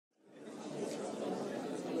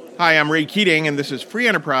Hi, I'm Ray Keating, and this is Free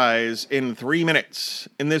Enterprise in 3 minutes.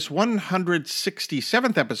 In this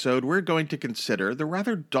 167th episode, we're going to consider the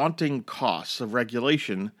rather daunting costs of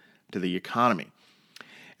regulation to the economy.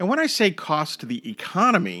 And when I say cost to the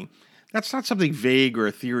economy, that's not something vague or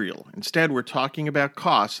ethereal. Instead, we're talking about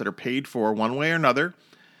costs that are paid for one way or another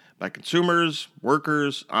by consumers,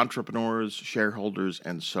 workers, entrepreneurs, shareholders,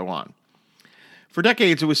 and so on. For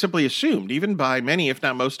decades, it was simply assumed, even by many, if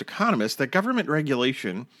not most economists, that government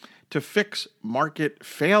regulation to fix market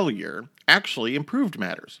failure actually improved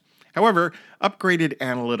matters. However, upgraded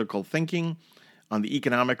analytical thinking on the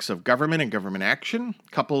economics of government and government action,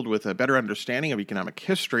 coupled with a better understanding of economic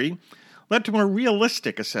history, led to more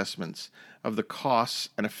realistic assessments of the costs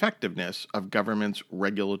and effectiveness of government's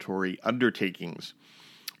regulatory undertakings.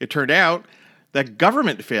 It turned out that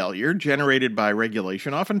government failure generated by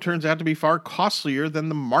regulation often turns out to be far costlier than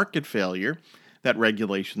the market failure that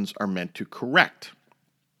regulations are meant to correct.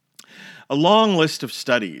 A long list of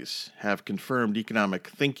studies have confirmed economic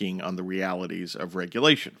thinking on the realities of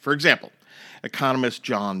regulation. For example, economist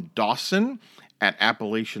John Dawson at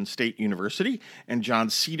Appalachian State University and John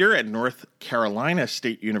Cedar at North Carolina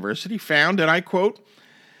State University found, and I quote,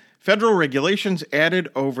 "Federal regulations added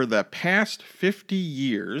over the past 50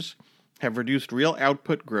 years have reduced real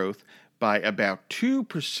output growth by about 2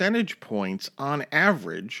 percentage points on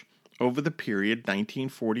average over the period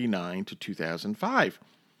 1949 to 2005.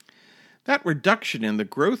 That reduction in the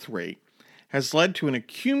growth rate has led to an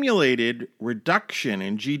accumulated reduction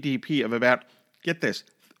in GDP of about, get this,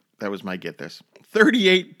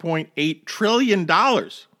 $38.8 trillion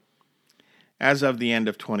as of the end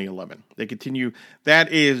of 2011. They continue,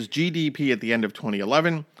 that is, GDP at the end of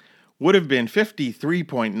 2011 would have been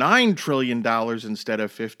 $53.9 trillion instead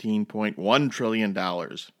of $15.1 trillion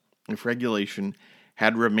if regulation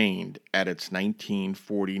had remained at its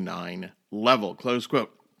 1949 level." Close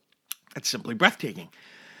quote. That's simply breathtaking.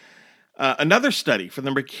 Another study from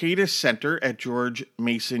the Mercatus Center at George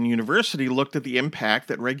Mason University looked at the impact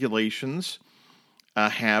that regulations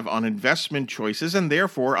have on investment choices and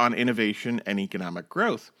therefore on innovation and economic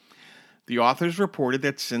growth. The authors reported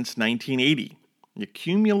that since 1980, the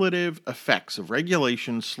cumulative effects of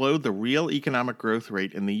regulation slowed the real economic growth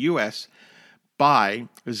rate in the U.S. by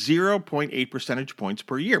 0.8 percentage points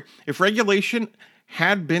per year. If regulation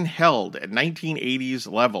had been held at 1980's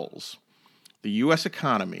levels, the U.S.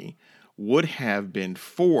 economy would have been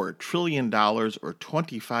 $4 trillion or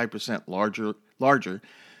 25% larger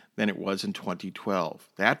than it was in 2012.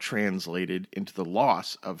 That translated into the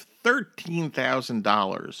loss of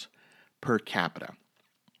 $13,000 per capita.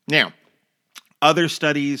 Now, other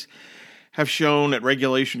studies have shown that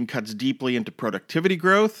regulation cuts deeply into productivity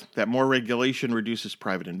growth, that more regulation reduces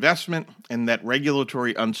private investment, and that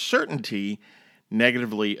regulatory uncertainty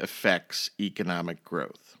negatively affects economic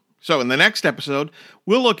growth. So in the next episode,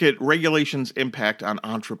 we'll look at regulation's impact on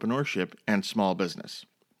entrepreneurship and small business.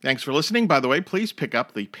 Thanks for listening. By the way, please pick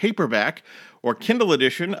up the paperback or Kindle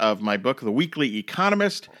edition of my book, The Weekly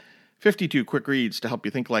Economist, 52 Quick Reads to Help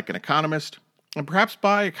You Think Like an Economist, and perhaps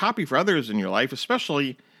buy a copy for others in your life,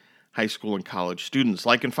 especially high school and college students.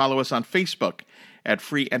 Like and follow us on Facebook at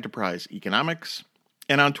Free Enterprise Economics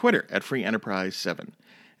and on Twitter at Free Enterprise 7.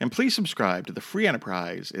 And please subscribe to the Free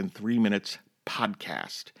Enterprise in 3 Minutes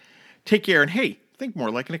podcast. Take care, and hey, think more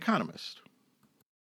like an economist.